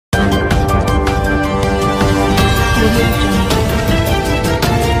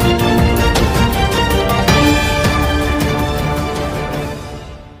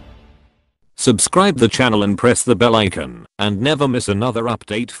Subscribe the channel and press the bell icon, and never miss another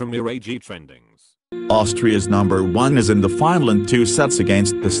update from your AG Trendings. Austria's number 1 is in the final in 2 sets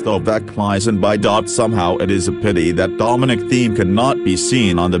against the Slovak Klizan by.Somehow. It is a pity that Dominic Thiem cannot be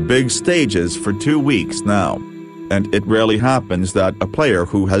seen on the big stages for 2 weeks now. And it rarely happens that a player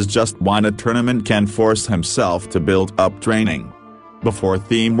who has just won a tournament can force himself to build up training. Before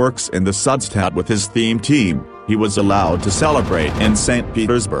Thiem works in the Südstadt with his Thiem team, he was allowed to celebrate in St.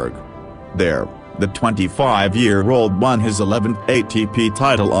 Petersburg. There, the 25-year-old won his 11th ATP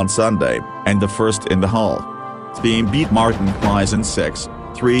title on Sunday, and the first in the Hall. Thiem beat Martin Klizan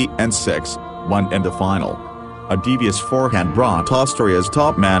 6-3 and 6-1 in the final. A devious forehand brought Austria's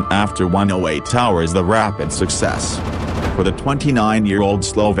top man after 108 hours the rapid success. For the 29-year-old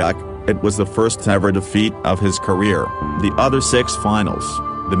Slovak, it was the first ever defeat of his career. The other 6 finals,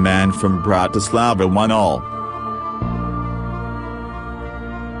 the man from Bratislava won all.